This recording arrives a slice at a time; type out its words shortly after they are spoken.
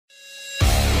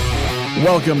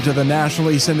Welcome to the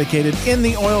nationally syndicated In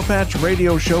the Oil Patch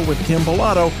radio show with Kim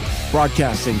Pilato,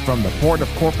 broadcasting from the Port of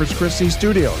Corpus Christi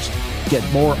studios. Get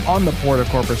more on the Port of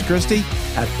Corpus Christi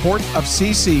at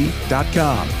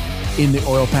portofcc.com. In the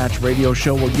Oil Patch radio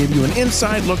show will give you an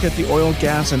inside look at the oil,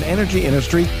 gas, and energy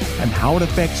industry and how it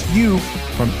affects you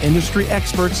from industry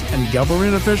experts and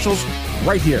government officials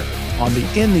right here on the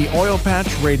In the Oil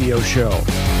Patch radio show.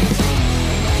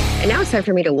 And now it's time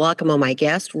for me to welcome on my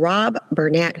guest, Rob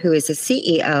Burnett, who is the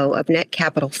CEO of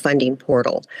Netcapital Funding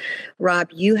Portal. Rob,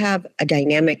 you have a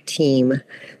dynamic team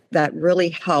that really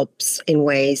helps in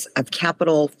ways of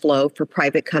capital flow for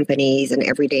private companies and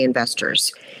everyday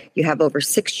investors. You have over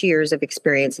 6 years of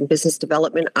experience in business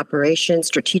development, operations,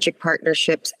 strategic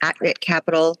partnerships at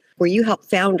Netcapital, where you help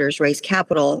founders raise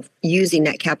capital using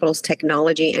Netcapital's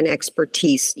technology and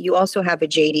expertise. You also have a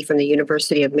JD from the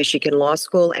University of Michigan Law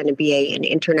School and a BA in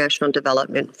International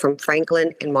Development from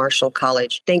Franklin and Marshall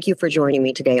College. Thank you for joining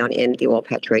me today on In the Oil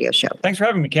Patch Radio Show. Thanks for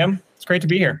having me, Kim. It's great to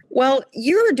be here. Well,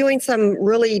 you're doing some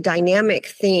really dynamic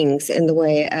things in the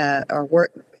way our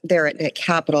work there at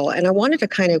Netcapital, and I wanted to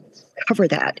kind of cover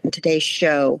that in today's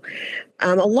show.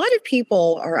 A lot of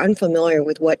people are unfamiliar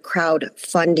with what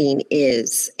crowdfunding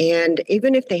is, and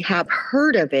even if they have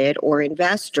heard of it, or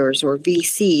investors or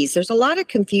VCs, there's a lot of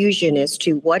confusion as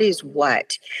to what is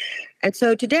what. And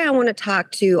so today I want to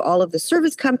talk to all of the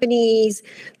service companies,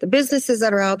 the businesses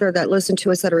that are out there that listen to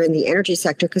us that are in the energy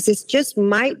sector, because this just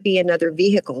might be another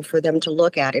vehicle for them to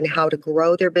look at and how to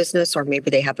grow their business, or maybe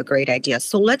they have a great idea.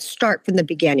 So let's start from the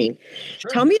beginning.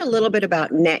 Sure. Tell me a little bit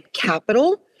about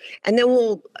Netcapital, and then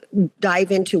we'll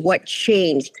dive into what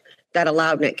changed that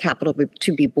allowed Netcapital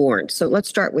to be born. So let's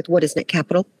start with, what is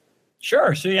Netcapital?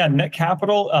 Sure. So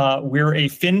Netcapital, we're a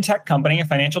fintech company, a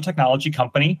financial technology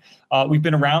company. We've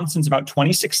been around since about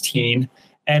 2016,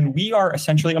 and we are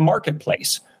essentially a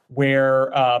marketplace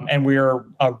where, and we're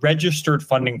a registered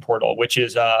funding portal, which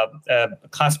is a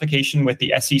classification with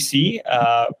the SEC,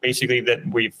 basically that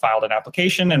we've filed an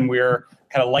application and we're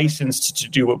kind of licensed to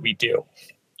do what we do.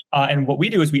 And what we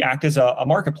do is we act as a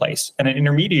marketplace and an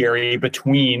intermediary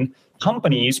between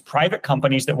companies, private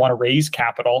companies that want to raise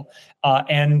capital,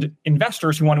 and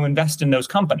investors who want to invest in those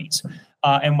companies.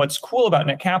 And what's cool about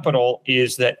Netcapital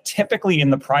is that typically in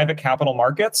the private capital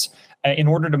markets, in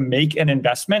order to make an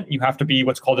investment, you have to be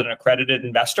what's called an accredited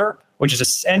investor, which is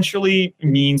essentially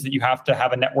means that you have to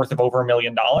have a net worth of over $1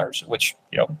 million, which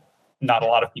not a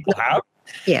lot of people have.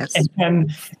 Yes.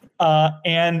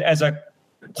 And as a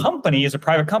company, as a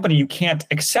private company, you can't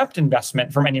accept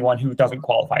investment from anyone who doesn't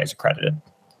qualify as accredited.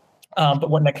 But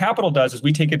what Netcapital does is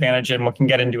we take advantage, and we can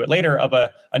get into it later, of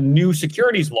a new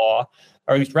securities law,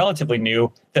 or at least relatively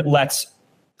new, that lets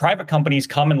private companies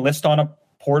come and list on a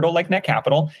portal like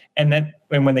Netcapital. And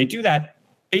when they do that,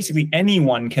 basically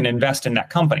anyone can invest in that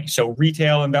company. So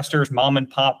retail investors, mom and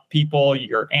pop people,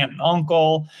 your aunt and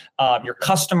uncle, your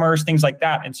customers, things like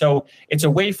that. And so it's a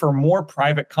way for more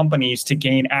private companies to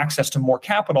gain access to more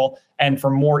capital, and for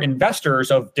more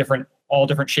investors of all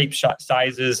different shapes,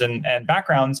 sizes, and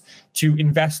backgrounds to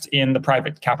invest in the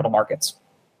private capital markets.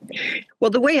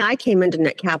 Well, the way I came into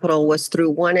Netcapital was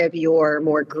through one of your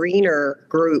more greener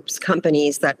groups,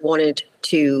 companies that wanted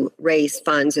to raise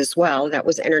funds as well. That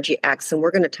was Energy X, and we're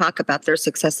going to talk about their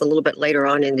success a little bit later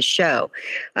on in the show.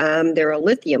 They're a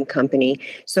lithium company,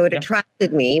 so it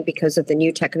attracted me because of the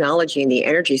new technology in the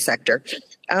energy sector.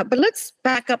 But let's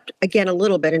back up again a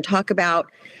little bit and talk about,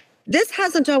 this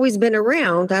hasn't always been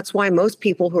around. That's why most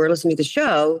people who are listening to the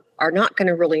show are not going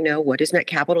to really know what is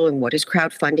Netcapital and what is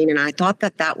crowdfunding. And I thought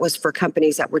that was for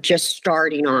companies that were just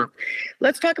starting off.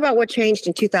 Let's talk about what changed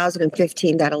in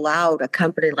 2015 that allowed a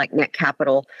company like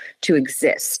Netcapital to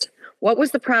exist. What was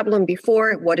the problem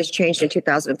before? What has changed in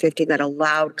 2015 that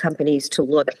allowed companies to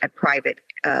look at private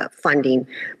funding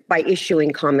by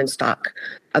issuing common stock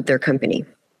of their company?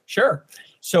 Sure.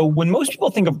 So when most people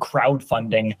think of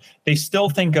crowdfunding, they still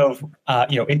think of,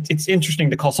 it's interesting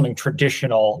to call something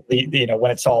traditional, when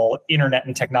it's all internet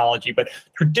and technology, but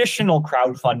traditional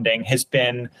crowdfunding has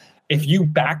been, if you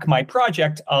back my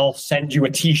project, I'll send you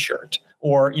a t-shirt,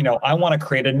 or, I want to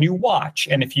create a new watch.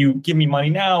 And if you give me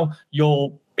money now,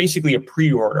 you'll basically a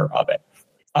pre-order of it.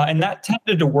 And that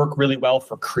tended to work really well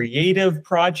for creative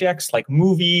projects like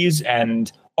movies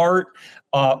and art,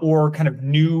 or kind of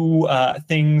new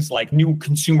things like new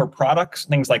consumer products,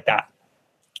 things like that.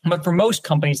 But for most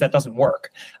companies, that doesn't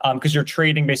work because you're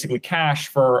trading basically cash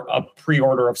for a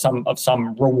pre-order of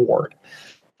some reward.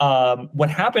 What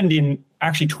happened in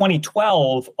actually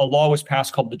 2012, a law was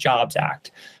passed called the Jobs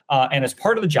Act. And as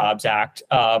part of the Jobs Act,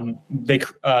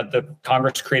 the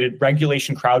Congress created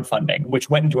regulation crowdfunding, which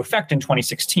went into effect in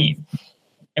 2016.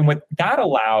 And what that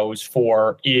allows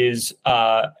for is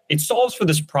it solves for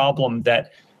this problem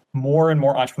that more and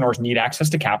more entrepreneurs need access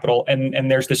to capital. And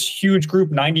there's this huge group,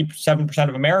 97%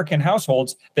 of American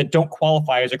households, that don't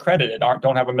qualify as accredited,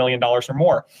 don't have $1 million or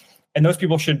more. And those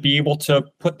people should be able to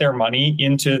put their money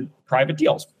into private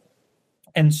deals.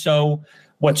 And so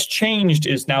what's changed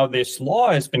is now this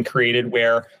law has been created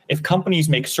where if companies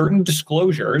make certain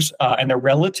disclosures, and they're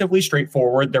relatively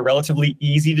straightforward, they're relatively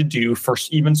easy to do for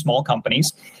even small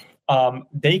companies,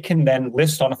 they can then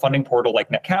list on a funding portal like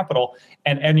Netcapital,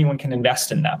 and anyone can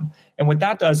invest in them. And what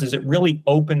that does is it really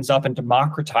opens up and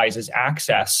democratizes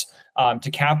access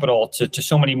to capital to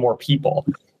so many more people.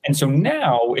 And so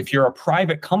now, if you're a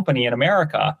private company in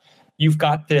America, you've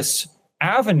got this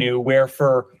avenue where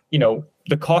for,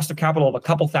 the cost of capital of a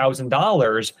couple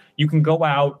 $1,000s, you can go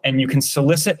out and you can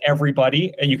solicit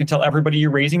everybody, and you can tell everybody you're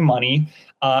raising money,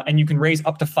 and you can raise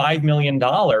up to $5 million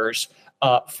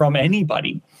from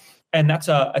anybody. And it's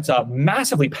a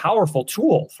massively powerful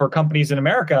tool for companies in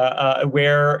America,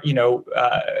 where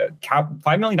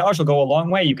 $5 million will go a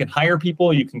long way. You can hire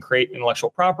people, you can create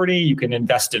intellectual property, you can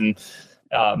invest in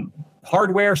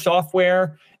hardware,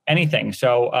 software, anything.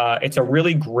 So it's a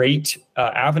really great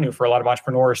avenue for a lot of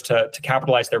entrepreneurs to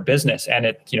capitalize their business.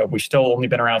 And we've still only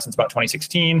been around since about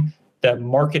 2016. The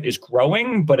market is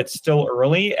growing, but it's still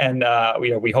early. And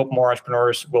we hope more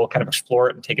entrepreneurs will kind of explore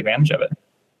it and take advantage of it.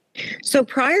 So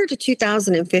prior to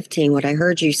 2015, what I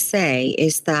heard you say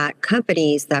is that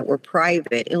companies that were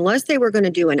private, unless they were going to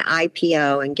do an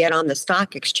IPO and get on the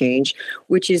stock exchange,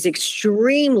 which is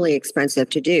extremely expensive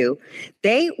to do,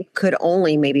 they could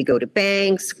only maybe go to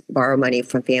banks, borrow money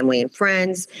from family and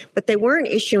friends, but they weren't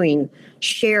issuing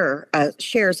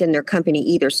shares in their company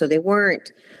either. So they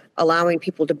weren't allowing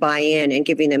people to buy in and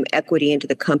giving them equity into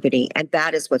the company. And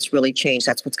that is what's really changed.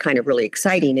 That's what's kind of really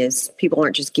exciting, is people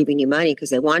aren't just giving you money because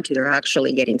they want to. They're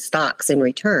actually getting stocks in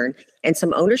return and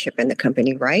some ownership in the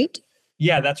company, right?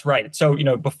 Yeah, that's right. So,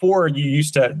 before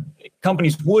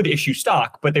companies would issue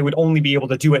stock, but they would only be able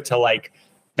to do it to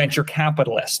venture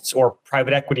capitalists or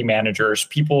private equity managers,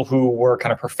 people who were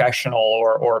kind of professional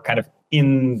or kind of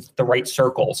in the right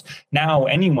circles. Now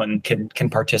anyone can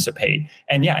participate.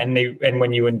 And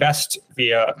when you invest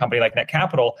via a company like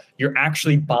Netcapital, you're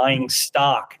actually buying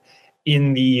stock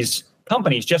in these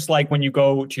companies. Just like when you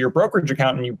go to your brokerage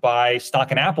account and you buy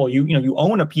stock in Apple, you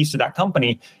own a piece of that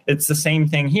company. It's the same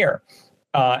thing here.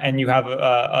 And you have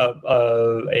a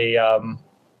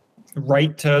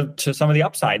right to some of the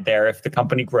upside there. If the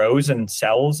company grows and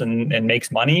sells and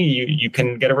makes money, you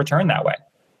can get a return that way.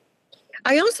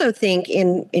 I also think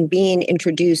in being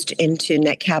introduced into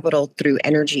Netcapital through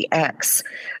EnergyX.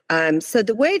 So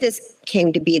the way this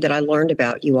came to be that I learned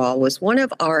about you all was one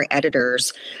of our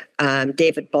editors,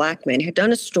 David Blackman, had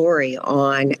done a story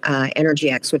on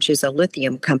EnergyX, which is a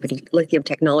lithium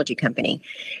technology company.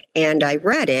 And I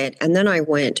read it, and then I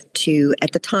went to,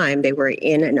 at the time, they were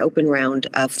in an open round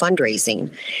of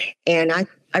fundraising. And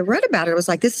I read about it. I was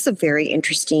like, this is a very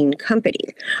interesting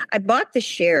company. I bought the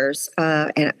shares,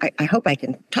 and I hope I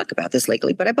can talk about this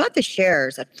legally, but I bought the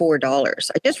shares at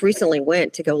 $4. I just recently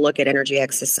went to go look at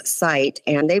EnergyX's site,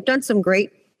 and they've done some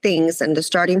great things. And the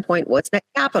starting point was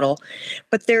Netcapital,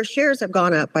 but their shares have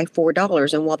gone up by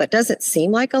 $4. And while that doesn't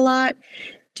seem like a lot,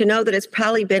 to know that it's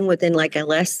probably been within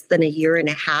less than a year and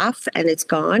a half and it's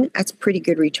gone, that's a pretty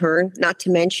good return. Not to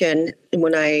mention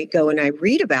when I go and I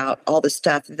read about all the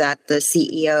stuff that the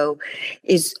CEO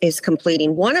is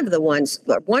completing. One of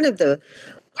the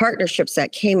partnerships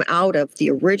that came out of the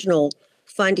original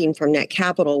funding from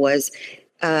Netcapital was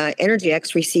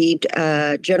EnergyX received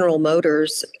General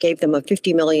Motors, gave them a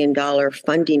 $50 million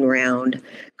funding round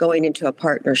going into a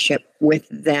partnership with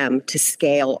them to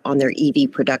scale on their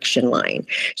EV production line.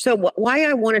 So why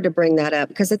I wanted to bring that up,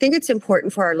 because I think it's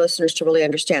important for our listeners to really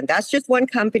understand that's just one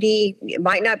company. It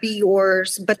might not be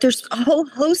yours, but there's a whole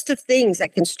host of things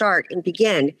that can start and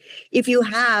begin if you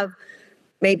have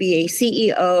maybe a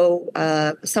CEO,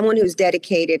 someone who's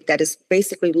dedicated, that is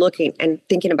basically looking and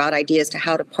thinking about ideas to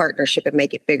how to partnership and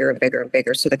make it bigger and bigger and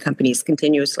bigger so the company is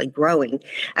continuously growing,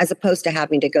 as opposed to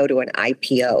having to go to an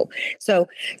IPO. So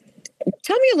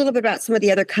tell me a little bit about some of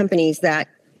the other companies that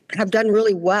have done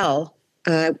really well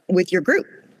with your group.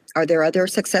 Are there other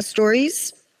success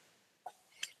stories?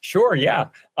 Sure. Yeah.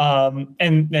 And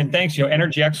thanks.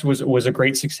 EnergyX was a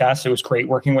great success. It was great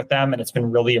working with them, and it's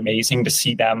been really amazing to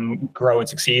see them grow and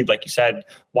succeed. Like you said,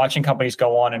 watching companies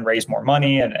go on and raise more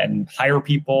money and hire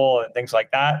people and things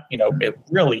like that, it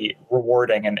really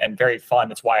rewarding and very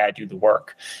fun. It's why I do the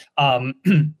work.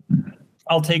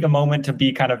 I'll take a moment to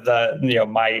be kind of the,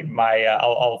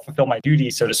 I'll fulfill my duty,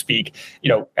 so to speak.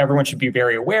 Everyone should be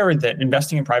very aware that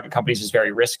investing in private companies is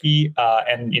very risky.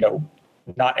 And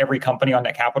not every company on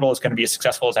Netcapital is going to be as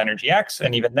successful as EnergyX.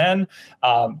 And even then,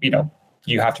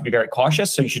 you have to be very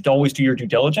cautious. So you should always do your due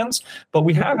diligence. But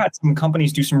we have had some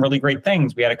companies do some really great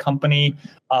things. We had a company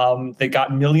that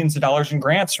got millions of dollars in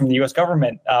grants from the US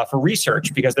government for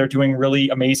research because they're doing really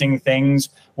amazing things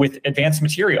with advanced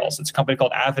materials. It's a company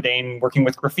called Avidane working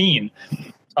with graphene.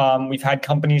 We've had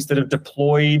companies that have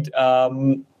deployed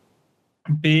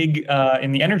big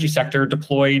in the energy sector,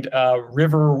 deployed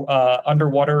river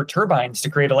underwater turbines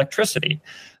to create electricity.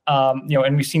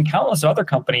 And we've seen countless other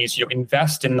companies,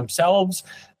 invest in themselves,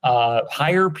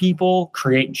 hire people,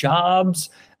 create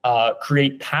jobs,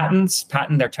 create patents,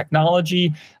 patent their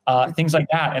technology, things like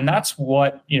that. And that's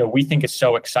what, we think is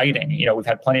so exciting. We've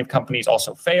had plenty of companies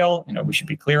also fail. We should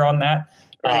be clear on that.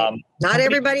 Right. Not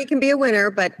everybody can be a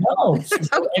winner, but no, it's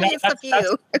a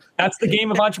few. That's the game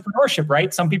of entrepreneurship,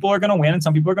 right? Some people are going to win and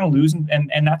some people are going to lose,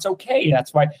 and that's okay.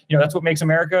 That's why, that's what makes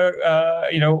America,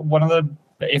 one of the,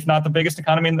 if not the biggest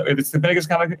economy, it's the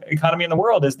biggest economy in the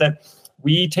world, is that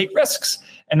we take risks,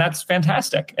 and that's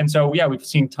fantastic. And so, we've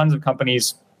seen tons of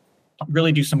companies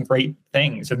really do some great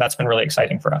things, and that's been really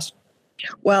exciting for us.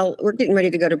 Well, we're getting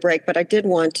ready to go to break, but I did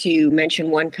want to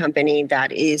mention one company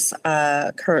that is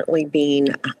currently being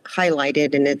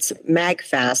highlighted, and it's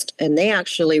MagFast, and they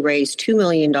actually raised $2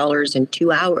 million in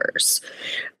 2 hours.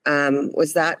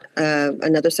 Was that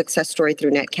another success story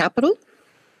through Netcapital?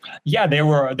 Yeah, they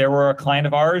were a client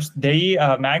of ours. They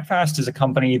MagFast is a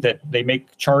company that they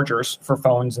make chargers for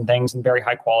phones and things and very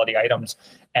high quality items,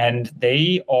 and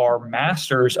they are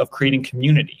masters of creating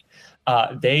community.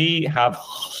 They have,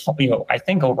 I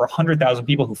think over 100,000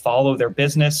 people who follow their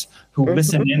business, who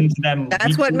listen in to them.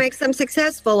 That's what makes them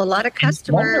successful. A lot of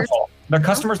customers. Their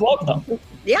customers love them.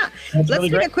 Yeah. Let's really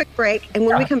take great. a quick break. And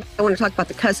when we come back, I want to talk about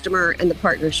the customer and the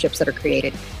partnerships that are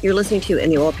created. You're listening to In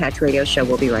the Oil Patch Radio Show.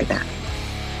 We'll be right back.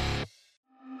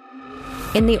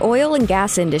 In the oil and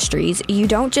gas industries, you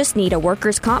don't just need a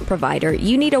workers' comp provider,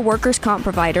 you need a workers' comp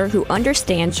provider who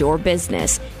understands your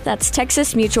business. That's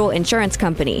Texas Mutual Insurance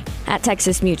Company. At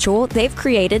Texas Mutual, they've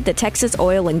created the Texas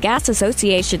Oil and Gas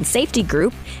Association Safety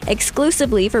Group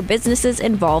exclusively for businesses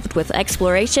involved with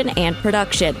exploration and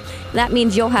production. That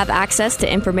means you'll have access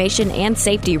to information and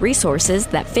safety resources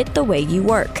that fit the way you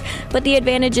work. But the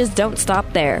advantages don't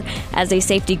stop there. As a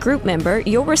safety group member,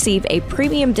 you'll receive a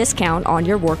premium discount on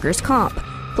your workers' comp.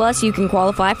 Plus, you can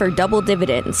qualify for double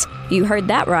dividends. You heard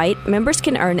that right. Members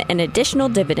can earn an additional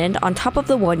dividend on top of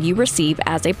the one you receive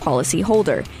as a policy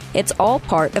holder. It's all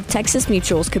part of Texas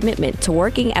Mutual's commitment to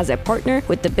working as a partner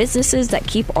with the businesses that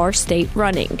keep our state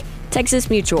running. Texas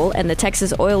Mutual and the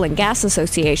Texas Oil and Gas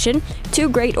Association, two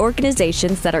great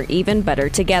organizations that are even better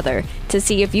together. To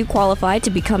see if you qualify to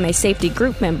become a safety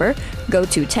group member, go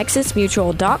to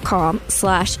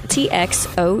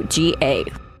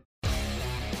texasmutual.com/TXOGA.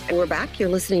 And we're back. You're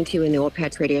listening to In the Oil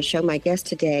Patch Radio Show. My guest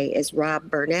today is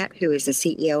Rob Burnett, who is the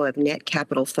CEO of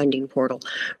Netcapital Funding Portal.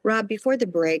 Rob, before the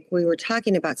break, we were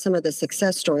talking about some of the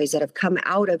success stories that have come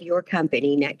out of your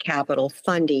company, Netcapital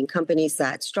Funding, companies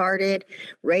that started,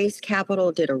 raised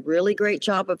capital, did a really great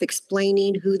job of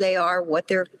explaining who they are, what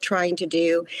they're trying to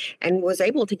do, and was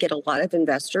able to get a lot of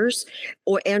investors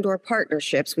or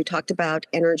partnerships. We talked about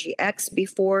EnergyX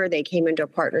before. They came into a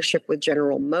partnership with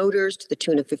General Motors to the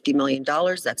tune of $50 million.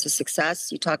 That's a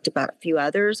success. You talked about a few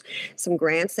others, some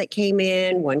grants that came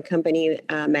in. One company,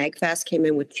 MagFast, came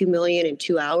in with $2 million in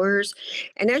 2 hours.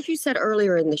 And as you said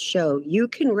earlier in the show, you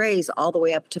can raise all the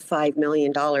way up to $5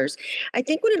 million. I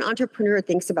think when an entrepreneur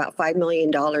thinks about $5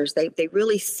 million, they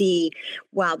really see,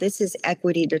 wow, this is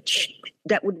equity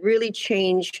that would really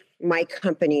change my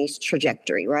company's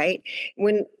trajectory, right?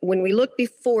 When we look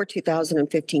before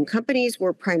 2015, companies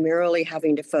were primarily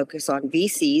having to focus on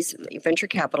VCs, venture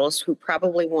capitalists, who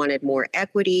probably wanted more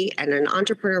equity, and an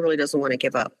entrepreneur really doesn't want to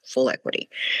give up full equity.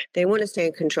 They want to stay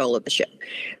in control of the ship.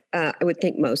 I would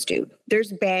think most do.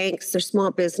 There's banks, there's small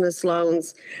business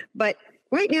loans, but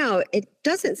right now, it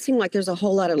doesn't seem like there's a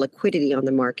whole lot of liquidity on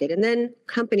the market. And then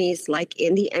companies like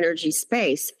in the energy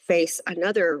space face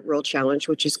another real challenge,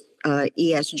 which is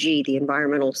ESG, the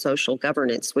environmental social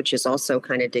governance, which is also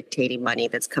kind of dictating money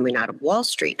that's coming out of Wall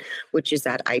Street, which is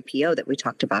that IPO that we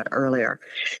talked about earlier.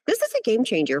 This is a game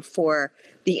changer for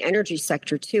the energy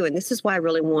sector too. And this is why I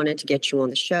really wanted to get you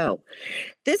on the show.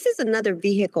 This is another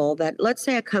vehicle that, let's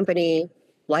say a company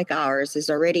like ours is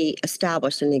already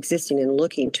established and existing and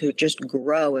looking to just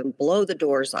grow and blow the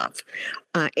doors off,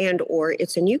 and or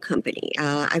it's a new company.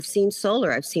 I've seen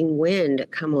solar, I've seen wind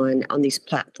come on these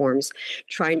platforms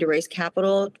trying to raise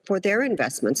capital for their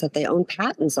investments that they own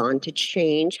patents on to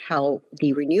change how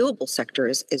the renewable sector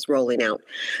is rolling out.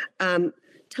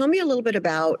 Tell me a little bit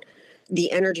about the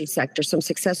energy sector, some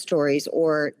success stories,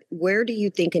 or where do you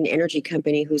think an energy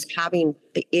company who's having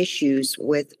the issues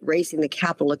with raising the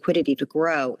capital liquidity to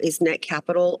grow, is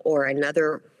Netcapital or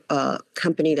another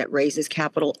company that raises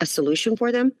capital a solution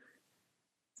for them?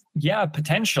 Yeah,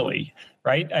 potentially,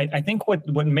 right? I think what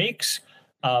makes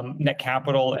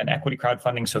Netcapital and equity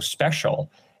crowdfunding so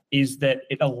special is that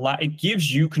it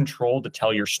gives you control to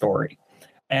tell your story.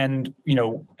 And,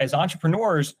 as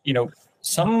entrepreneurs,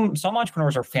 some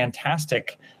entrepreneurs are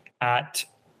fantastic at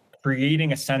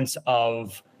creating a sense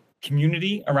of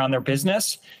community around their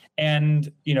business.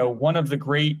 And, one of the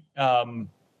great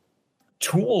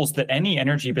tools that any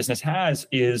energy business has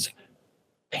is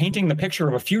painting the picture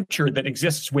of a future that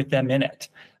exists with them in it.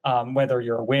 Whether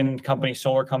you're a wind company,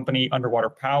 solar company, underwater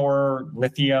power,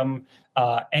 lithium,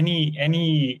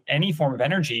 any form of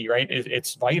energy, right?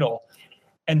 It's vital.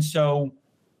 And so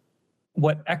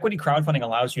what equity crowdfunding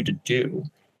allows you to do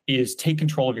is take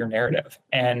control of your narrative.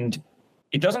 And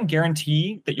it doesn't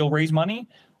guarantee that you'll raise money,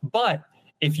 but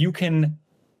if you can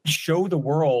show the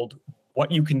world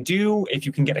what you can do, if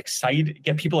you can get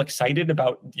people excited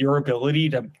about your ability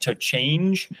to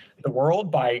change the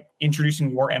world by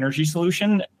introducing your energy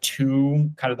solution to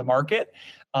kind of the market,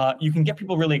 you can get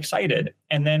people really excited.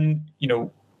 And then,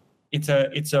 it's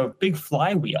a big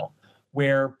flywheel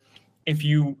where if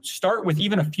you start with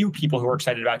even a few people who are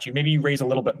excited about you, maybe you raise a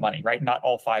little bit of money, right? Not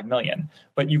all 5 million,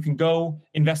 but you can go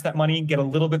invest that money, get a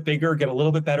little bit bigger, get a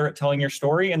little bit better at telling your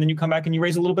story, and then you come back and you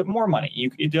raise a little bit more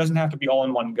money. It doesn't have to be all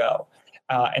in one go.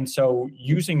 And so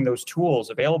using those tools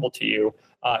available to you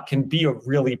can be a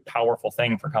really powerful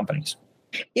thing for companies.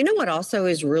 You know what also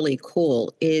is really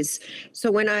cool is,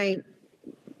 so when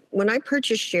I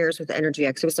purchased shares with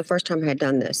EnergyX, it was the first time I had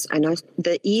done this. I know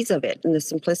the ease of it and the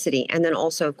simplicity. And then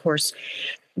also, of course,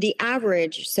 the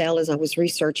average sale, as I was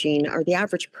researching, or the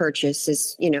average purchase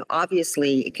is,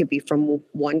 obviously it could be from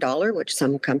 $1, which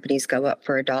some companies go up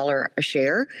for $1 a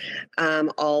share,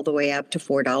 all the way up to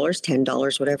 $4,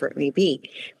 $10, whatever it may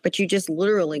be. But you just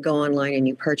literally go online and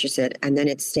you purchase it, and then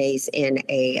it stays in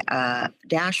a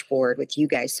dashboard with you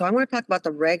guys. So I want to talk about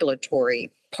the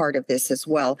regulatory part of this as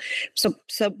well.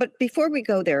 But before we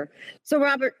go there, so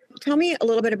Robert, tell me a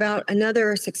little bit about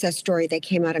another success story that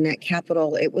came out of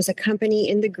Netcapital. It was a company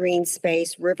in the green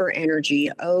space, River Energy,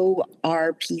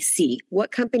 ORPC.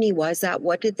 What company was that?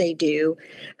 What did they do?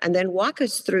 And then walk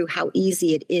us through how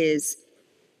easy it is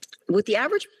with the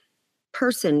average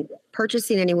person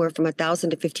purchasing anywhere from $1,000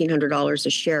 to $1,500 a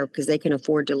share because they can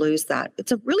afford to lose that.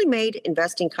 It's a really made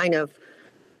investing kind of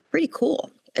pretty cool.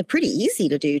 And pretty easy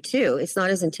to do, too. It's not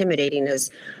as intimidating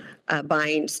as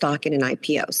buying stock in an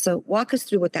IPO. So walk us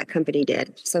through what that company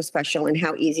did so special, and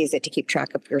how easy is it to keep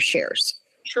track of your shares?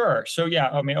 Sure. So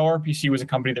ORPC was a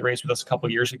company that raised with us a couple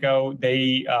of years ago.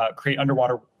 They create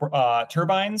underwater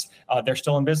turbines. They're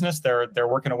still in business. They're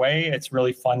working away. It's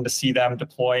really fun to see them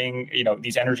deploying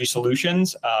these energy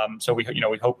solutions. So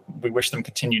we wish them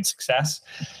continued success.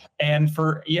 And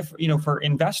for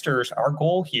investors, our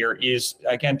goal here is,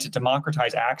 again, to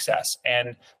democratize access.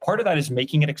 And part of that is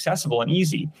making it accessible and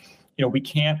easy. We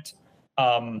can't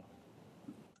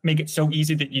make it so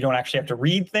easy that you don't actually have to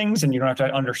read things and you don't have to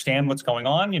understand what's going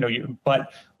on.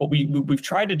 But what we've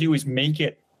tried to do is make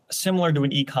it similar to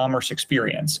an e-commerce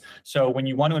experience. So when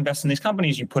you want to invest in these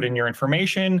companies, you put in your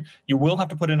information. You will have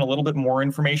to put in a little bit more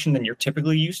information than you're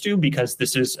typically used to, because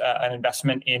this is an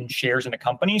investment in shares in a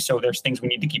company. So there's things we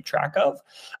need to keep track of.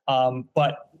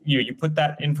 But you put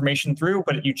that information through,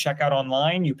 but you check out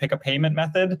online, you pick a payment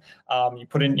method, you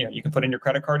can put in your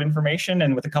credit card information,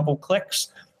 and with a couple clicks,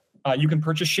 you can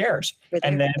purchase shares.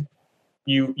 And then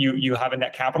you have a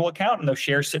Netcapital account, and those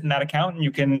shares sit in that account, and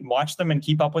you can watch them and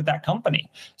keep up with that company.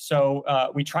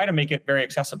 So we try to make it very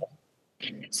accessible.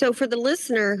 So for the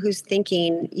listener who's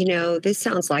thinking, this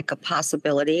sounds like a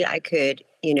possibility, I could,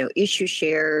 issue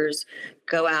shares,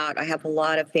 go out. I have a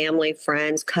lot of family,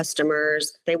 friends,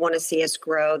 customers. They want to see us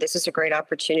grow. This is a great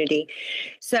opportunity.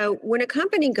 So when a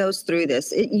company goes through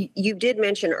this, you did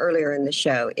mention earlier in the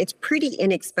show, it's pretty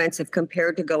inexpensive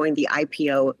compared to going the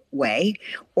IPO way,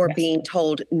 or being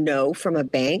told no from a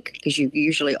bank, because you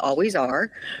usually always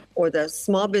are, or the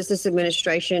Small Business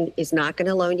Administration is not going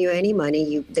to loan you any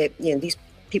money. These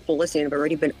people listening have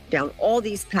already been down all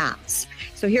these paths.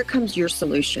 So here comes your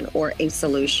solution, or a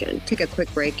solution. Take a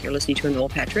quick break. You're listening to an Oil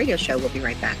Patch Radio Show. We'll be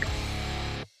right back.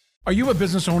 Are you a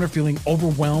business owner feeling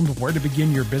overwhelmed where to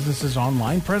begin your business's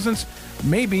online presence?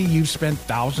 Maybe you've spent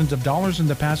thousands of dollars in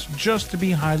the past just to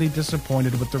be highly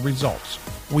disappointed with the results.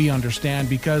 We understand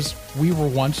because we were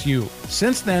once you.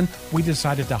 Since then, we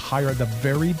decided to hire the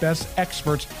very best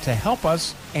experts to help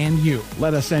us and you.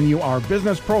 Let us send you our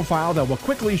business profile that will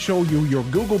quickly show you your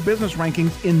Google business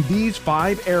rankings in these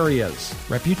 5 areas: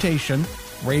 reputation,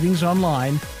 ratings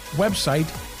online,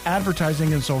 website,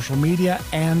 advertising and social media,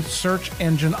 and search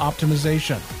engine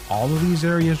optimization. All of these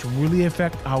areas really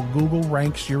affect how Google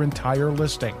ranks your entire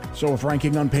listing. So if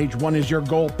ranking on page 1 is your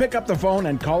goal, pick up the phone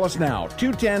and call us now,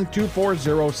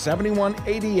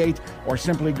 210-240-7188, or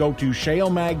simply go to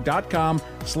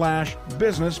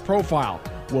shalemag.com/business profile.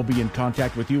 We'll be in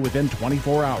contact with you within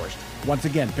 24 hours. Once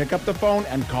again, pick up the phone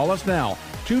and call us now,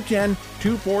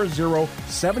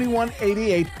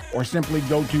 210-240-7188, or simply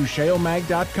go to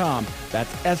shalemag.com.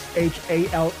 That's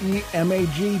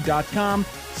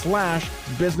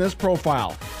shalemag.com/business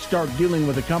profile. Start dealing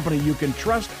with a company you can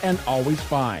trust and always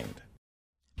find.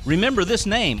 Remember this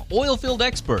name, Oilfield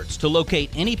Experts, to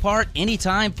locate any part,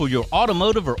 anytime for your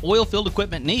automotive or oilfield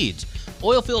equipment needs.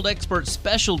 Oilfield Experts'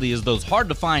 specialty is those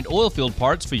hard-to-find oilfield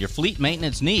parts for your fleet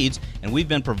maintenance needs, and we've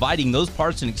been providing those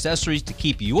parts and accessories to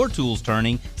keep your tools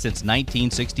turning since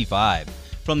 1965.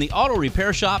 From the auto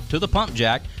repair shop to the pump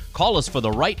jack, call us for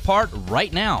the right part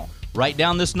right now. Write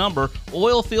down this number,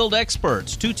 Oilfield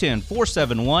Experts,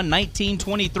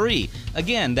 210-471-1923.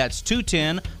 Again, that's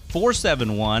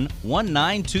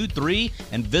 210-471-1923,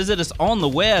 and visit us on the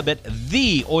web at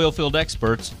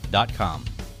theoilfieldexperts.com.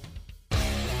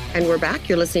 And we're back.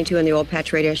 You're listening to on the Oil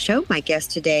Patch Radio Show. My guest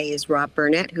today is Rob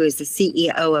Burnett, who is the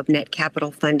CEO of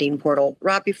Netcapital Funding Portal.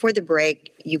 Rob, before the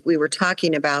break, we were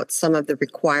talking about some of the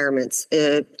requirements.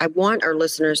 I want our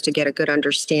listeners to get a good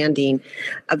understanding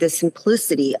of the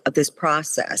simplicity of this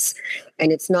process.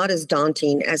 And it's not as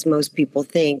daunting as most people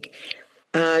think.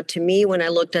 To me, when I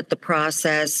looked at the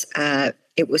process,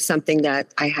 it was something that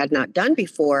I had not done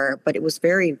before, but it was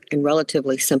very and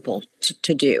relatively simple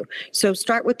to do. So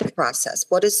start with the process.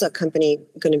 What is a company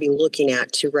going to be looking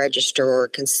at to register or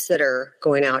consider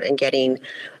going out and getting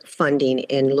funding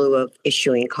in lieu of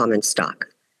issuing common stock?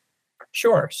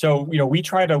 Sure. So, we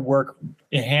try to work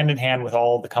hand in hand with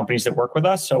all the companies that work with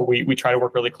us. So we try to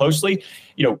work really closely.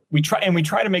 We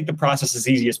try to make the process as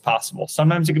easy as possible.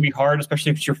 Sometimes it can be hard,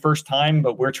 especially if it's your first time,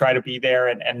 but we're trying to be there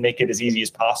and make it as easy as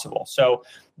possible. So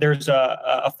there's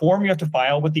a form you have to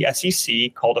file with the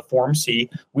SEC called a Form C.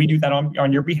 We do that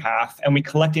on your behalf, and we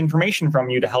collect information from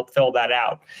you to help fill that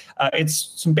out.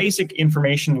 It's some basic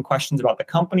information and questions about the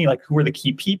company, like who are the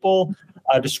key people,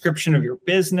 a description of your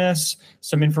business,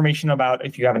 some information about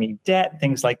if you have any debt,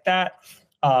 things like that.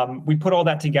 We put all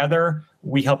that together.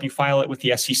 We help you file it with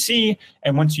the SEC.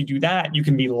 And once you do that, you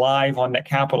can be live on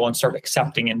Netcapital and start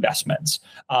accepting investments.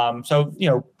 So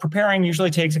preparing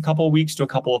usually takes a couple of weeks to a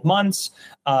couple of months.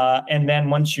 And then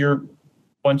once you're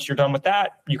done with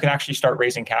that, you can actually start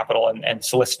raising capital and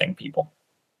soliciting people.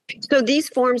 So these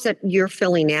forms that you're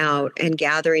filling out and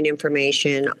gathering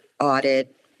information,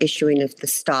 audit, issuing of the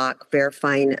stock,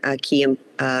 verifying key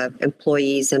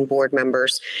employees and board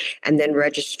members, and then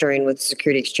registering with the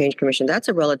Security Exchange Commission, that's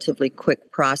a relatively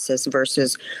quick process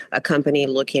versus a company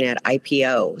looking at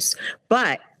IPOs.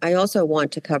 But I also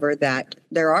want to cover that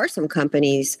there are some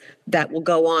companies that will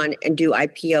go on and do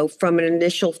IPO from an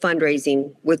initial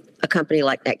fundraising with a company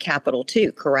like Netcapital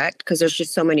too, correct? Because there's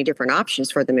just so many different options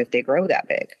for them if they grow that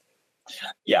big.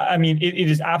 Yeah, I mean, it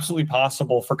is absolutely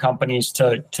possible for companies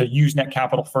to use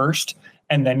Netcapital first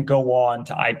and then go on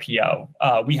to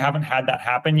IPO. We haven't had that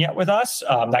happen yet with us.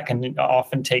 That can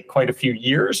often take quite a few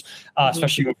years,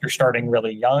 especially if you're starting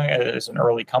really young as an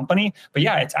early company. But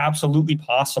yeah, it's absolutely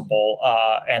possible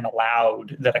and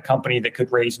allowed that a company that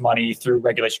could raise money through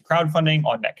regulation crowdfunding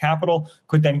on Netcapital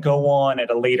could then go on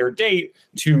at a later date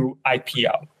to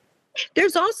IPO.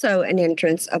 There's also an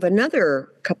entrance of another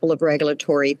couple of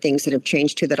regulatory things that have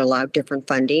changed too that allow different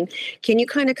funding. Can you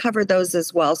kind of cover those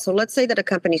as well? So let's say that a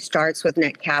company starts with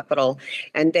Netcapital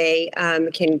and they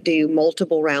can do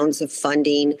multiple rounds of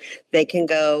funding. They can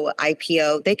go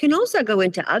IPO. They can also go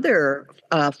into other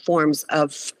forms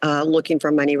of looking for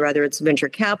money, whether it's venture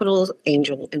capital,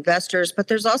 angel investors, but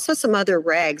there's also some other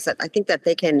regs that I think that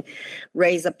they can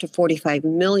raise up to $45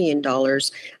 million.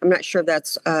 I'm not sure if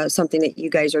that's something that you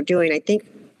guys are doing. I think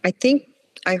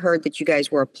I heard that you guys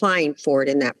were applying for it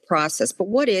in that process, but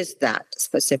what is that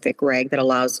specific reg that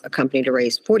allows a company to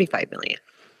raise $45 million?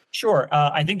 Sure.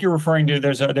 I think you're referring to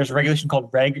there's a regulation called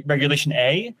Regulation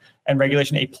A and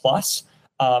Regulation A+.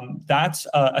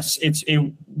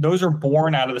 Those are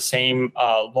born out of the same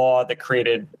law that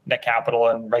created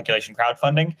Netcapital and regulation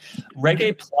crowdfunding. Reg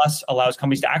A Plus allows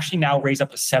companies to actually now raise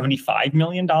up to $75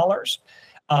 million.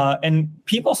 And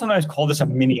people sometimes call this a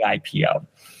mini IPO.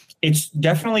 It's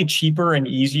definitely cheaper and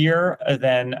easier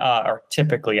than, or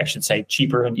typically, I should say,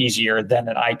 cheaper and easier than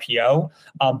an IPO.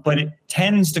 But it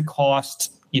tends to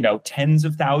cost, tens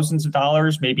of thousands of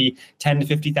dollars, maybe $10,000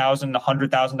 to $50,000,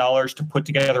 $100,000 to put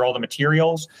together all the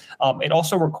materials. It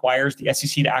also requires the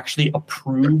SEC to actually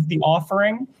approve the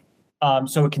offering.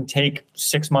 So it can take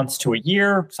 6 months to a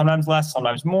year, sometimes less,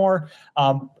 sometimes more.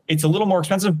 It's a little more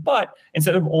expensive, but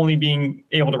instead of only being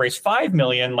able to raise $5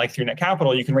 million, like through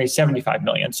Netcapital, you can raise $75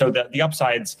 million. So the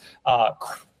upside's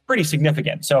pretty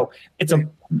significant. So it's a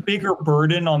bigger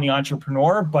burden on the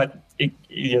entrepreneur, but the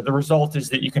result is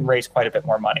that you can raise quite a bit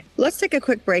more money. Let's take a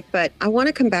quick break, but I want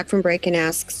to come back from break and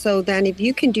ask, so then if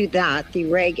you can do that, the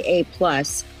Reg A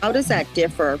Plus, how does that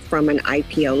differ from an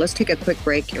IPO? Let's take a quick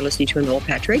break. You're listening to an Oil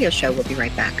Patch Radio Show. We'll be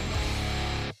right back.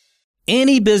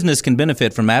 Any business can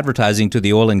benefit from advertising to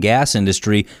the oil and gas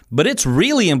industry, but it's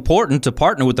really important to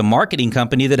partner with a marketing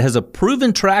company that has a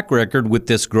proven track record with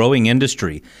this growing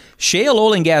industry. SHALE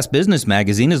Oil and Gas Business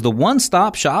Magazine is the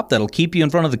one-stop shop that'll keep you in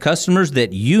front of the customers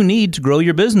that you need to grow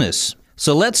your business.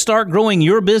 So let's start growing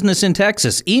your business in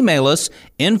Texas. Email us,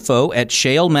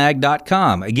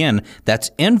 info@shalemag.com. Again,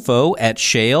 that's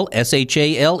info@shale,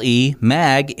 SHALE,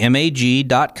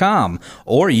 mag.com.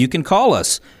 Or you can call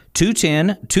us,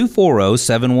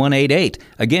 210-240-7188.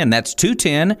 Again, that's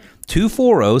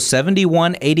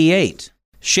 210-240-7188.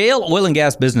 SHALE Oil and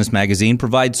Gas Business Magazine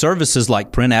provides services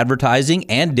like print advertising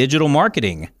and digital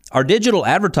marketing. Our digital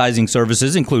advertising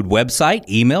services include website,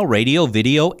 email, radio,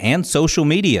 video, and social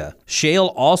media. SHALE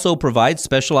also provides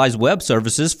specialized web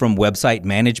services from website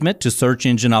management to search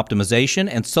engine optimization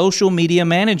and social media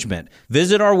management.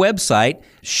 Visit our website,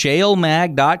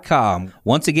 shalemag.com.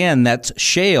 Once again, that's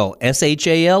SHALE,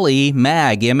 SHALE,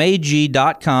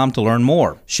 mag.com to learn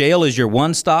more. SHALE is your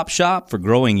one-stop shop for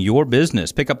growing your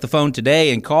business. Pick up the phone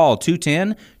today and call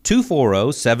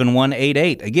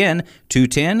 210-240-7188. Again,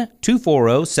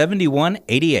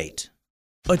 210-240-7188.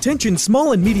 Attention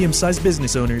small and medium-sized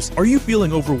business owners. Are you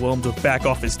feeling overwhelmed with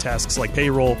back-office tasks like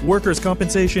payroll, workers'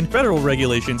 compensation, federal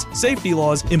regulations, safety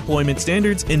laws, employment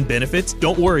standards, and benefits?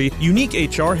 Don't worry, Unique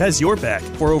HR has your back.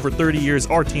 For over 30 years,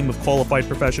 our team of qualified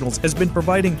professionals has been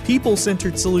providing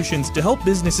people-centered solutions to help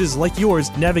businesses like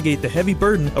yours navigate the heavy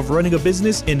burden of running a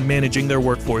business and managing their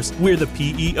workforce. We're the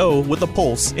PEO with a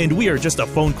pulse, and we are just a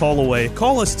phone call away.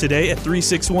 Call us today at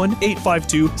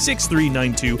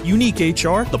 361-852-6392. Unique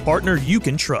HR, the partner you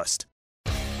can trust.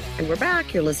 And we're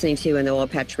back. You're listening to an Oil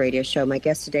Patch Radio Show. My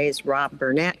guest today is Rob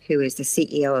Burnett, who is the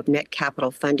CEO of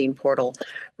Netcapital Funding Portal.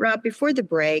 Rob, before the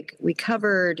break, we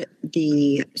covered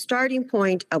the starting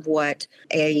point of what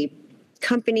a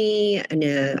company and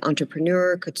an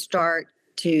entrepreneur could start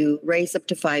to raise up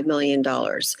to $5 million.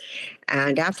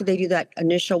 And after they do that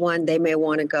initial one, they may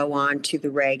want to go on to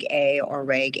the Reg A or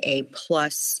Reg A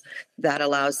Plus that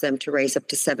allows them to raise up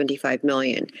to $75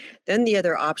 million. Then the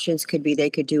other options could be they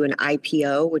could do an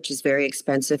IPO, which is very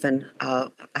expensive and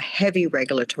a heavy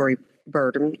regulatory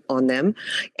burden on them.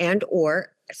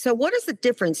 So what is the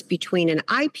difference between an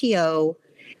IPO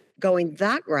going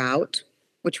that route,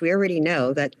 which we already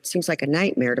know that seems like a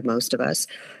nightmare to most of us,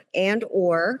 and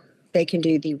or they can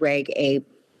do the Reg A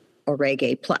or Reg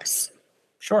A Plus?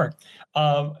 Sure.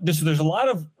 There's a lot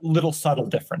of little subtle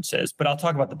differences, but I'll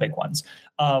talk about the big ones.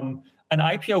 An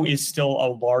IPO is still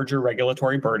a larger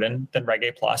regulatory burden than Reg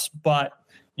A Plus, but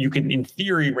you can, in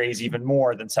theory, raise even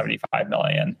more than $75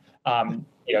 million. Some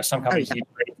companies need to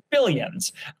raise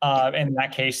billions. And in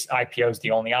that case, IPO is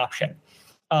the only option.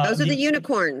 Those are the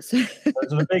unicorns.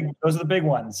 Those are the big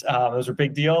ones. Those are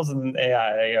big deals, and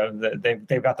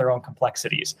they've got their own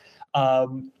complexities.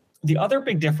 The other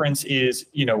big difference is,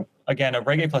 again, a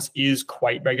Reg A Plus is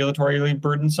quite regulatorily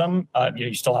burdensome.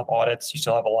 You still have audits, you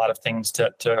still have a lot of things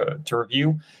to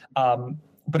review,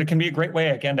 but it can be a great way,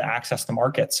 again, to access the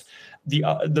markets.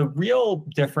 The real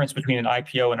difference between an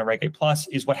IPO and a Reg A Plus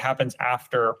is what happens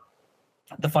after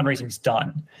the fundraising is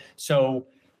done. So,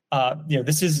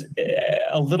 this is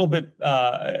a little bit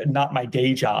not my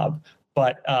day job,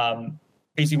 but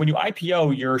basically when you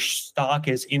IPO, your stock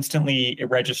is instantly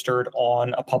registered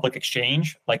on a public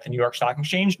exchange like the New York Stock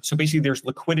Exchange. So basically there's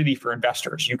liquidity for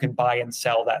investors. You can buy and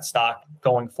sell that stock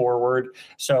going forward.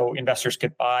 So investors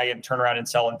could buy and turn around and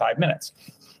sell in 5 minutes.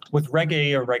 With Reg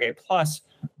A or Reg A Plus,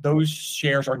 those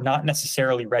shares are not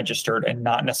necessarily registered and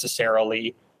not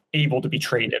necessarily able to be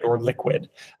traded or liquid.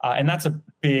 And that's a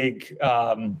big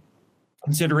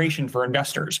consideration for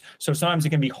investors. So sometimes it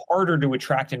can be harder to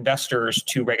attract investors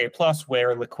to Reg A Plus,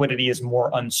 where liquidity is more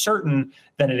uncertain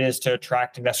than it is to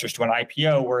attract investors to an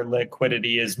IPO, where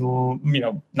liquidity is,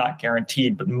 not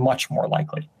guaranteed, but much more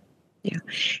likely.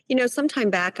 Yeah. Some time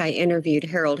back, I interviewed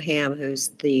Harold Hamm, who's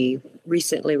the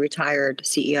recently retired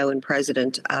CEO and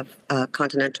president of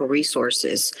Continental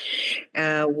Resources,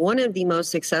 one of the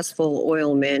most successful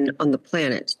oil men on the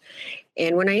planet.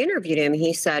 And when I interviewed him,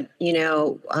 he said,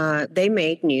 they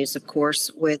made news, of course,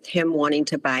 with him wanting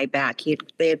to buy back. He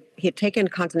had taken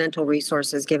Continental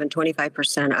Resources, given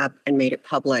 25% up, and made it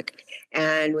public.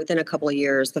 And within a couple of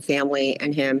years, the family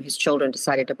and his children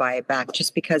decided to buy it back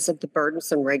just because of the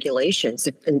burdensome regulations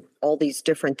and all these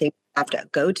different things you have to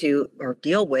go to or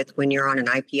deal with when you're on an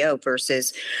IPO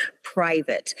versus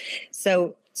private.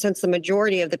 So since the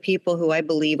majority of the people who I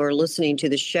believe are listening to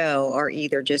the show are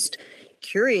either just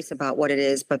curious about what it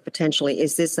is, but potentially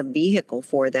is this a vehicle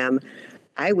for them,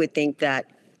 I would think that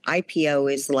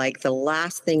IPO is like the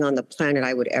last thing on the planet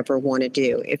I would ever want to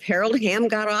do. If Harold Hamm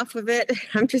got off of it,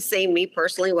 I'm just saying, me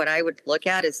personally, what I would look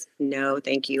at is no,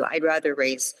 thank you. I'd rather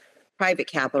raise private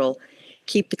capital,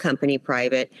 keep the company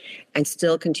private, and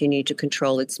still continue to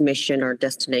control its mission or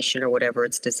destination or whatever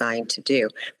it's designed to do.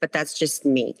 But that's just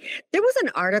me. There was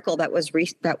an article that was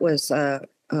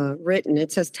written.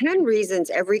 It says 10 reasons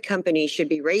every company should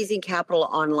be raising capital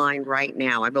online right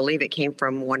now. I believe it came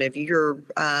from one of your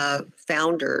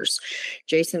founders,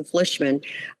 Jason Fleischman.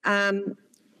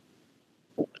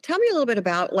 Tell me a little bit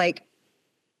about,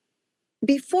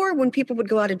 before, when people would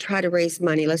go out and try to raise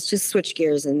money, let's just switch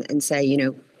gears and say,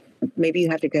 maybe you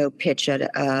have to go pitch to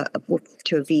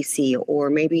a VC, or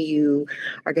maybe you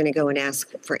are going to go and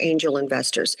ask for angel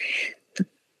investors.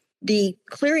 The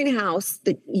clearinghouse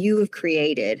that you have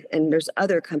created, and there's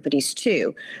other companies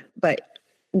too, but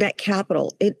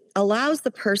Netcapital, it allows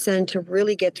the person to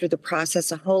really get through the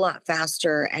process a whole lot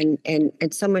faster and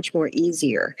so much more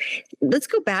easier. Let's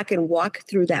go back and walk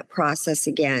through that process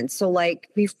again. So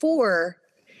before,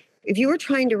 if you were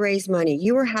trying to raise money,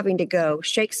 you were having to go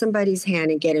shake somebody's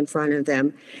hand and get in front of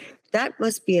them. That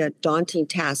must be a daunting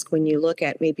task when you look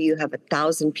at maybe you have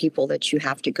 1,000 people that you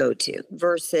have to go to,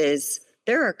 versus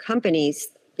there are companies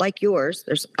like yours.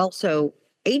 There's also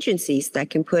agencies that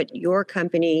can put your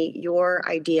company, your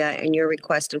idea, and your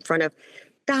request in front of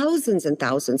thousands and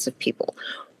thousands of people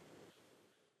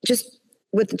just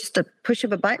with just a push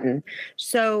of a button.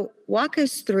 So walk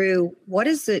us through, what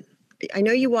is it? I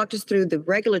know you walked us through the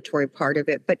regulatory part of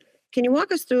it, but can you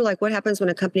walk us through what happens when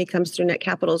a company comes through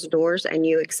Netcapital's doors and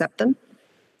you accept them?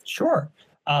 Sure.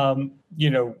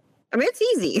 It's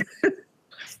easy.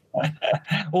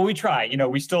 Well, we try.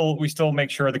 We still make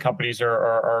sure the companies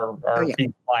are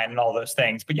being compliant and all those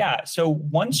things. But yeah, so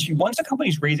once a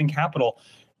company's raising capital,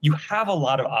 you have a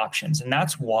lot of options, and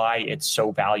that's why it's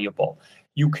so valuable.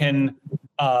 You can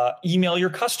email your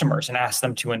customers and ask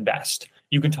them to invest.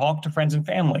 You can talk to friends and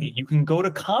family. You can go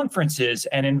to conferences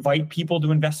and invite people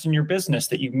to invest in your business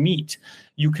that you meet.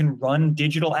 You can run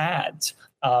digital ads.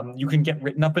 You can get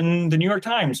written up in the New York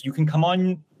Times. You can come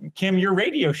on, Kim, your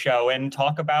radio show and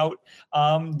talk about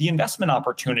the investment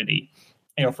opportunity.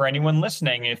 For anyone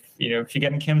listening, if you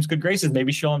get in Kim's good graces,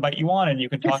 maybe she'll invite you on and you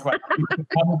can talk about.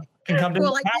 Can come to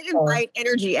well, I did invite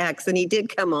Energy X, and he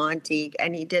did come on, Teague,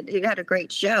 and he had a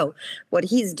great show, what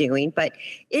he's doing. But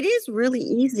it is really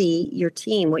easy, your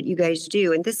team, what you guys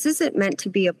do, and this isn't meant to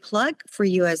be a plug for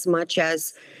you as much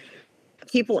as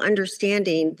people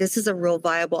understanding this is a real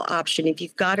viable option if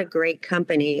you've got a great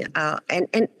company. And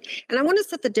I want to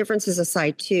set the differences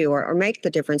aside too, or make the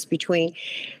difference between,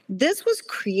 this was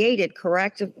created,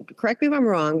 correct me if I'm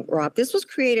wrong, Rob, this was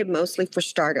created mostly for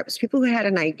startups, people who had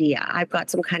an idea. I've got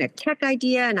some kind of tech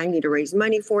idea and I need to raise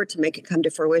money for it to make it come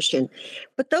to fruition.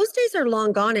 But those days are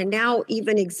long gone. And now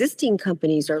even existing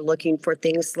companies are looking for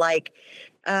things like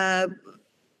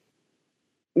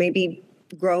maybe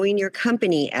growing your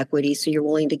company equity, so you're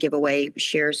willing to give away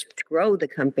shares to grow the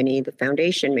company, the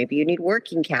foundation. Maybe you need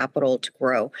working capital to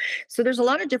grow. So there's a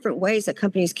lot of different ways that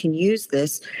companies can use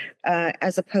this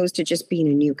as opposed to just being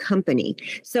a new company.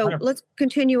 So let's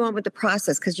continue on with the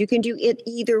process, because you can do it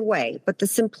either way. But the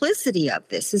simplicity of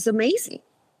this is amazing.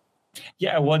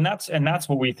 Yeah, well, and that's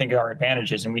what we think are our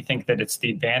advantages, and we think that it's the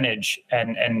advantage,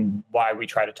 and why we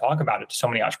try to talk about it to so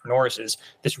many entrepreneurs is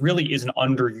this really is an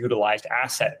underutilized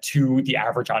asset to the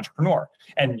average entrepreneur.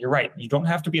 And you're right, you don't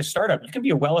have to be a startup; you can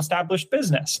be a well-established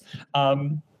business.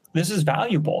 This is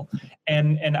valuable,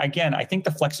 and again, I think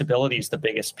the flexibility is the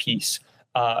biggest piece.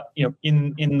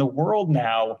 In the world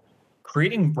now,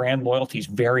 creating brand loyalty is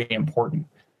very important.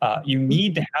 You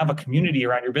need to have a community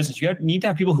around your business. You need to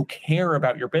have people who care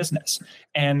about your business.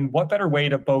 And what better way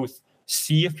to both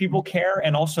see if people care,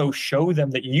 and also show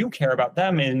them that you care about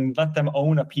them and let them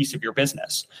own a piece of your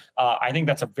business. I think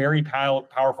that's a very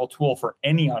powerful tool for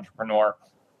any entrepreneur,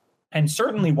 and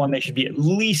certainly one they should be at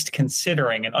least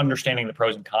considering and understanding the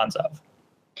pros and cons of.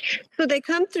 So they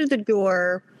come through the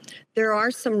door. There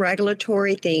are some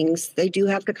regulatory things. They do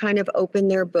have to kind of open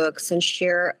their books and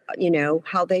share,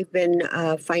 how they've been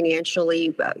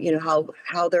financially,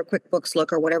 how their QuickBooks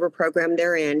look or whatever program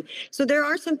they're in. So there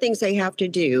are some things they have to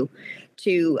do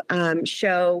to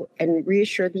show and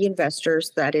reassure the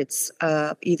investors that it's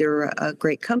either a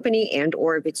great company and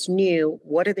or if it's new,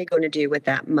 what are they going to do with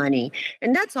that money?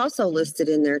 And that's also listed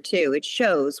in there too. It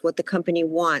shows what the company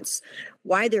wants,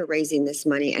 why they're raising this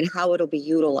money, and how it'll be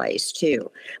utilized too.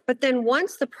 But then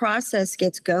once the process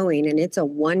gets going, and it's a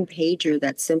one-pager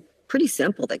that's pretty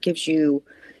simple, that gives you,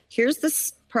 here's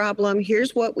this problem,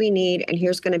 here's what we need, and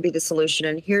here's going to be the solution,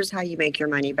 and here's how you make your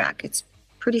money back. It's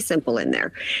pretty simple in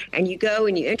there. And you go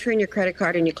and you enter in your credit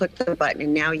card and you click the button,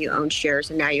 and now you own shares,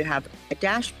 and now you have a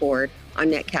dashboard on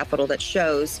Netcapital that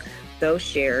shows those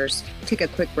shares. Take a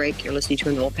quick break. You're listening to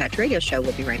an Oil Patch Radio Show.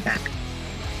 We'll be right back.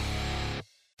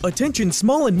 Attention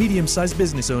small and medium-sized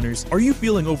business owners. Are you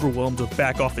feeling overwhelmed with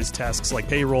back-office tasks like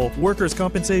payroll, workers'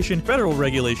 compensation, federal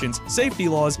regulations, safety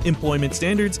laws, employment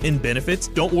standards, and benefits?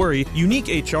 Don't worry,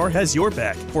 Unique HR has your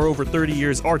back. For over 30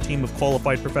 years, our team of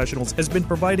qualified professionals has been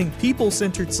providing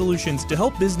people-centered solutions to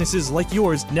help businesses like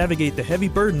yours navigate the heavy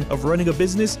burden of running a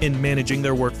business and managing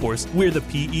their workforce. We're the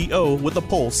PEO with a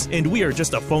pulse, and we are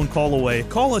just a phone call away.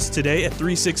 Call us today at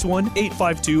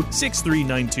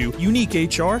 361-852-6392. Unique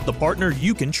HR, the partner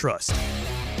you can trust.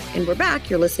 And we're back.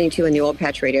 You're listening to in the Oil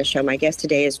Patch Radio Show. My guest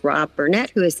today is Rob Burnett,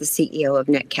 who is the CEO of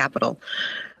Netcapital.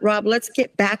 Rob, let's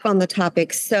get back on the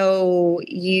topic. So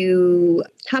you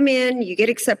come in, you get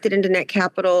accepted into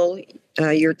Netcapital.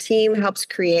 Your team helps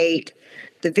create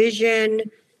the vision,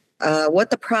 what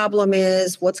the problem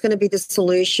is, what's going to be the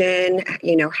solution,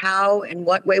 how and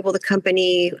what way will the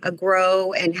company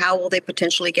grow, and how will they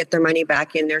potentially get their money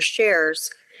back in their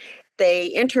shares.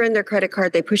 They enter in their credit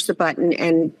card, they push the button,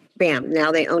 and bam,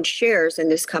 now they own shares in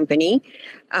this company.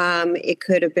 It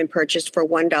could have been purchased for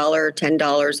 $1, $10,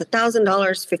 $1,000,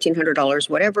 $1,500,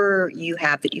 whatever you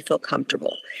have that you feel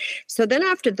comfortable. So then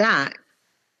after that,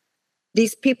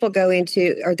 these people go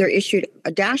into, or they're issued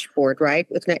a dashboard, right,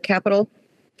 with Netcapital,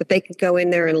 that they can go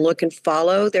in there and look and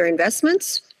follow their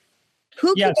investments.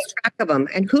 Who keeps track of them,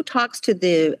 and who talks to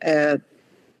the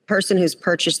person who's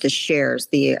purchased the shares,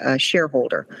 the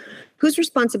shareholder? Whose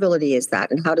responsibility is that,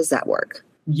 and how does that work?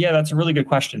 Yeah, that's a really good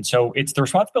question. So it's the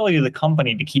responsibility of the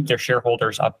company to keep their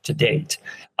shareholders up to date.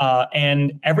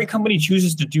 And every company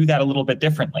chooses to do that a little bit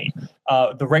differently.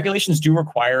 The regulations do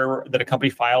require that a company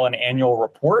file an annual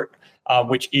report,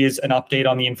 which is an update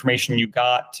on the information you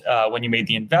got when you made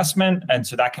the investment. And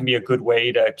so that can be a good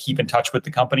way to keep in touch with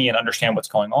the company and understand what's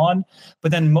going on. But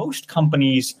then most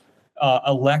companies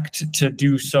elect to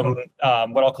do some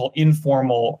what I'll call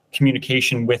informal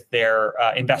communication with their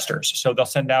investors. So they'll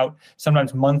send out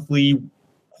sometimes monthly,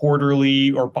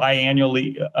 quarterly, or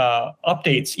biannually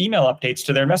email updates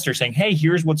to their investors saying, hey,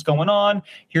 here's what's going on.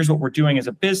 Here's what we're doing as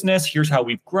a business. Here's how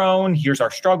we've grown. Here's our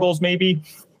struggles maybe.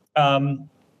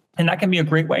 And that can be a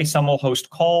great way. Some will host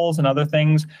calls and other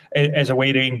things as a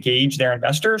way to engage their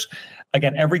investors.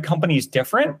 Again, every company is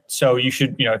different. So you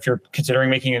should, if you're considering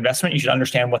making an investment, you should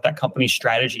understand what that company's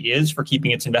strategy is for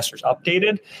keeping its investors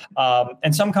updated.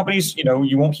 And some companies,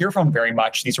 you won't hear from very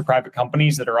much. These are private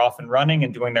companies that are off and running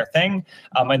and doing their thing.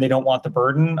 And they don't want the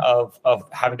burden of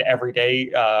having to every day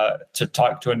to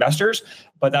talk to investors.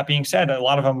 But that being said, a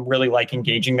lot of them really like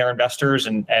engaging their investors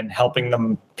and helping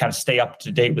them kind of stay up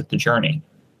to date with the journey.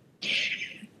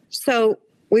 So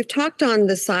we've talked on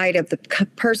the side of the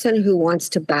person who wants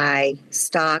to buy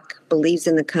stock, believes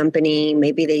in the company.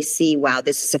 Maybe they see, wow,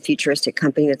 this is a futuristic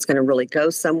company that's going to really go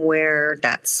somewhere.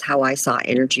 That's how I saw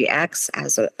Energy X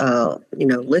as a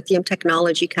lithium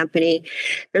technology company.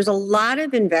 There's a lot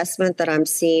of investment that I'm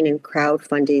seeing in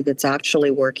crowdfunding that's actually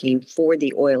working for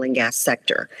the oil and gas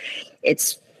sector.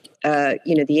 It's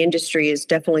the industry is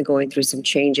definitely going through some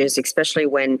changes, especially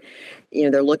when,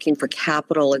 they're looking for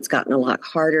capital. It's gotten a lot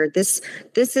harder. This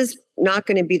is not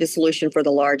going to be the solution for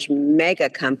the large mega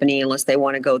company unless they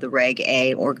want to go the Reg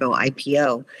A or go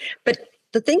IPO. But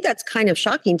the thing that's kind of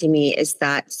shocking to me is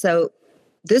that, so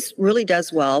this really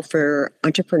does well for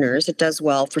entrepreneurs, it does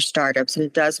well for startups, and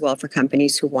it does well for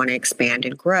companies who want to expand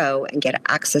and grow and get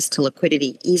access to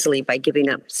liquidity easily by giving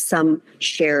up some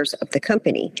shares of the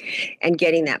company and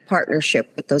getting that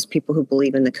partnership with those people who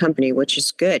believe in the company, which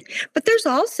is good. But there's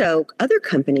also other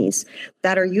companies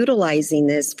that are utilizing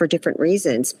this for different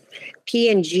reasons.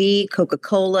 P&G,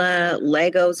 Coca-Cola,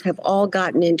 Legos have all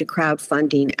gotten into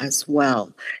crowdfunding as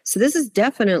well. So this is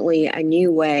definitely a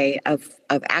new way of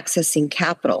accessing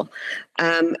capital.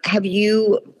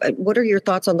 What are your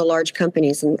thoughts on the large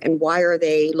companies and why are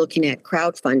they looking at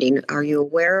crowdfunding? Are you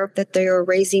aware that they are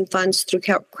raising funds through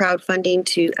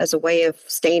crowdfunding as a way of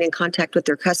staying in contact with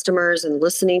their customers and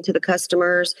listening to the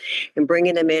customers and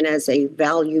bringing them in as a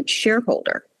valued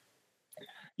shareholder?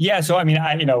 Yeah. So, I mean,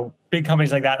 big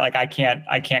companies like that, like I can't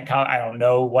count. I don't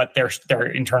know what their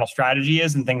internal strategy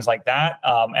is and things like that.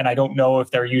 And I don't know if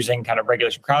they're using kind of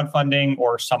regulation crowdfunding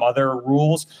or some other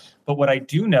rules. But what I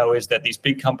do know is that these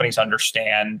big companies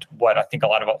understand what I think a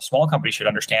lot of small companies should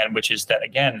understand, which is that,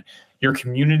 again, your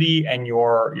community and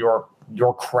your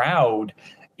crowd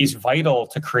is vital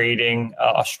to creating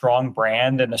a strong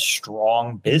brand and a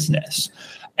strong business.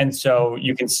 And so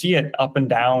you can see it up and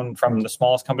down from the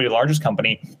smallest company to the largest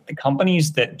company. The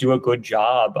companies that do a good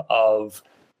job of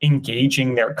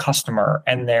engaging their customer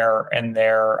and their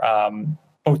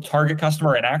both target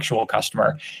customer and actual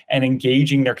customer and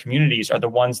engaging their communities are the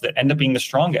ones that end up being the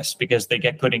strongest because they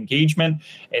get good engagement,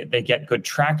 they get good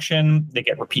traction, they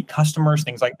get repeat customers,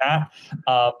 things like that.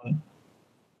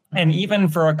 And even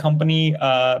for a company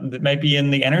that might be in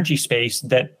the energy space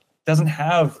that doesn't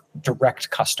have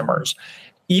direct customers,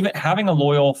 even having a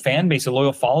loyal fan base, a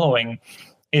loyal following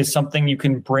is something you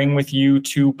can bring with you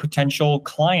to potential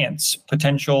clients,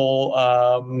 potential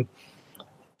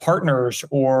partners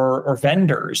or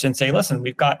vendors and say, listen,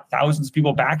 we've got thousands of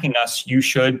people backing us. You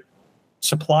should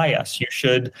supply us. You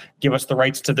should give us the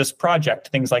rights to this project,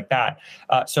 things like that.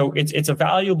 So it's a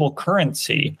valuable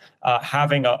currency,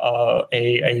 having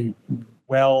a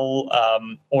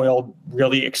well-oiled,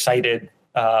 really excited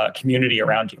community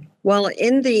around you. Well,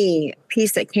 in the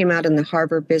piece that came out in the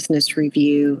Harvard Business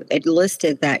Review, it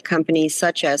listed that companies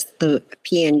such as the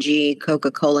P&G,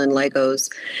 Coca-Cola, and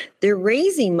Legos, they're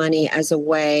raising money as a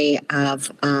way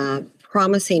of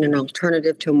promising an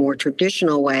alternative to a more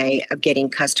traditional way of getting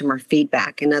customer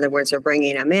feedback. In other words, they're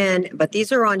bringing them in, but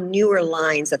these are on newer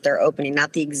lines that they're opening,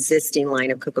 not the existing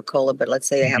line of Coca-Cola, but let's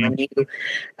say they have a new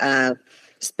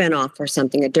spinoff or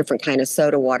something, a different kind of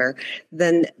soda water,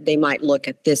 then they might look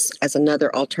at this as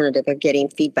another alternative of getting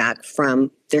feedback from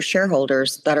their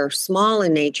shareholders that are small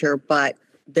in nature, but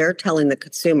they're telling the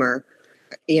consumer,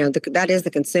 that is the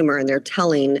consumer, and they're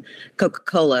telling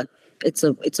Coca-Cola it's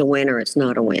a win or it's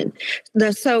not a win.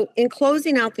 So in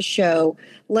closing out the show,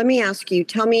 let me ask you,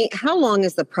 tell me, how long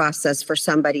is the process for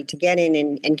somebody to get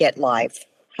in and get live?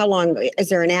 How long, is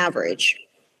there an average?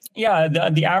 Yeah,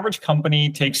 the average company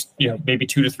takes maybe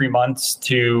 2 to 3 months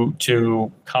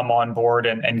to come on board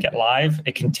and get live.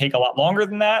 It can take a lot longer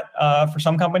than that for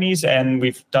some companies, and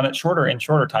we've done it in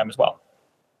shorter time as well.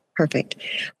 Perfect.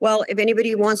 Well, if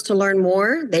anybody wants to learn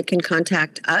more, they can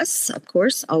contact us, of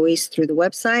course, always through the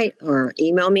website or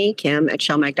email me,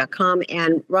 kim@shalmag.com.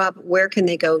 And Rob, where can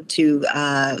they go to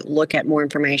look at more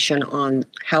information on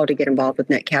how to get involved with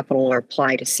Netcapital or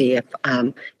apply to see if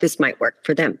this might work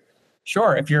for them?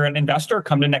 Sure. If you're an investor,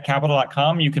 come to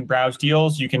netcapital.com. You can browse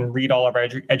deals. You can read all of our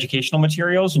educational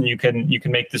materials, and you can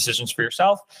make decisions for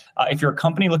yourself. If you're a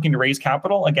company looking to raise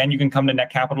capital, again, you can come to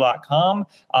netcapital.com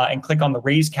and click on the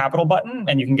Raise Capital button,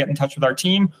 and you can get in touch with our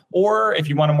team. Or if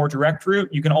you want a more direct route,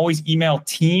 you can always email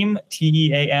team,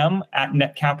 TEAM,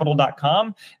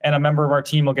 @netcapital.com, and a member of our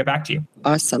team will get back to you.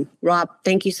 Awesome. Rob,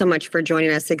 thank you so much for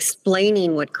joining us,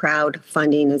 explaining what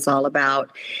crowdfunding is all about.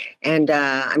 And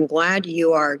I'm glad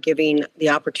you are giving the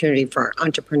opportunity for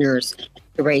entrepreneurs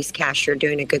to raise cash. You're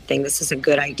doing a good thing. This is a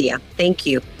good idea. Thank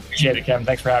you. Appreciate it, Kim.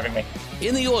 Thanks for having me.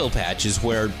 In the Oil Patch is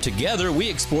where together we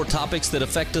explore topics that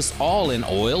affect us all in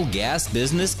oil, gas,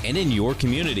 business, and in your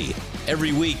community.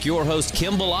 Every week, your host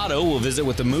Kim Bellato will visit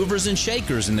with the movers and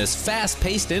shakers in this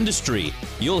fast-paced industry.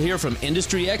 You'll hear from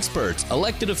industry experts,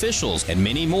 elected officials, and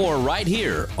many more right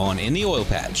here on In the Oil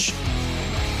Patch.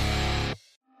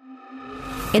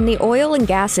 In the oil and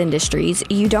gas industries,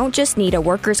 you don't just need a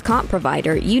workers' comp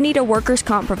provider, you need a workers'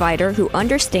 comp provider who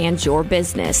understands your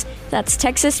business. That's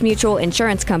Texas Mutual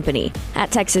Insurance Company. At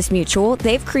Texas Mutual,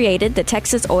 they've created the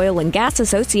Texas Oil and Gas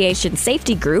Association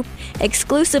Safety Group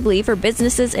exclusively for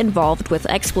businesses involved with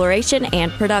exploration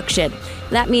and production.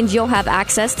 That means you'll have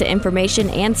access to information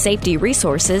and safety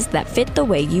resources that fit the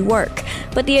way you work.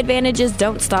 But the advantages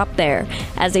don't stop there.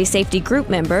 As a safety group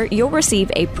member, you'll receive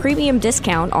a premium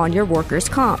discount on your workers'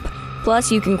 comp.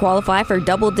 Plus, you can qualify for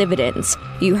double dividends.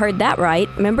 You heard that right.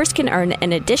 Members can earn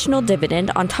an additional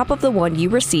dividend on top of the one you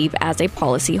receive as a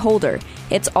policy holder.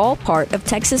 It's all part of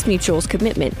Texas Mutual's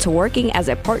commitment to working as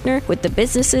a partner with the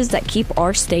businesses that keep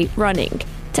our state running.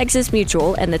 Texas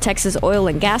Mutual and the Texas Oil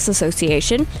and Gas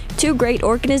Association, two great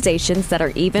organizations that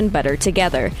are even better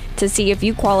together. To see if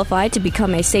you qualify to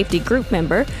become a safety group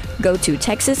member, go to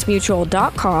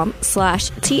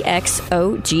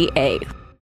texasmutual.com/TXOGA.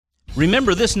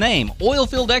 Remember this name,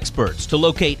 Oilfield Experts, to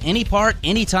locate any part,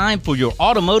 anytime for your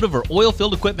automotive or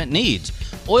oilfield equipment needs.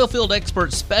 Oilfield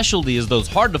Experts' specialty is those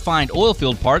hard-to-find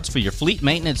oilfield parts for your fleet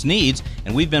maintenance needs,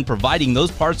 and we've been providing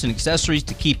those parts and accessories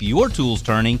to keep your tools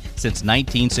turning since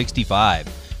 1965.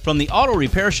 From the auto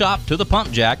repair shop to the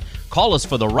pump jack, call us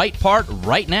for the right part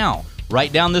right now.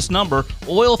 Write down this number,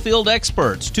 Oilfield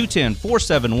Experts,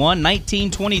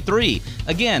 210-471-1923.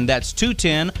 Again, that's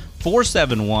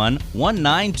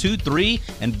 210-471-1923,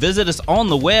 and visit us on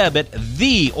the web at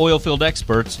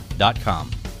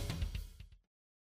theoilfieldexperts.com.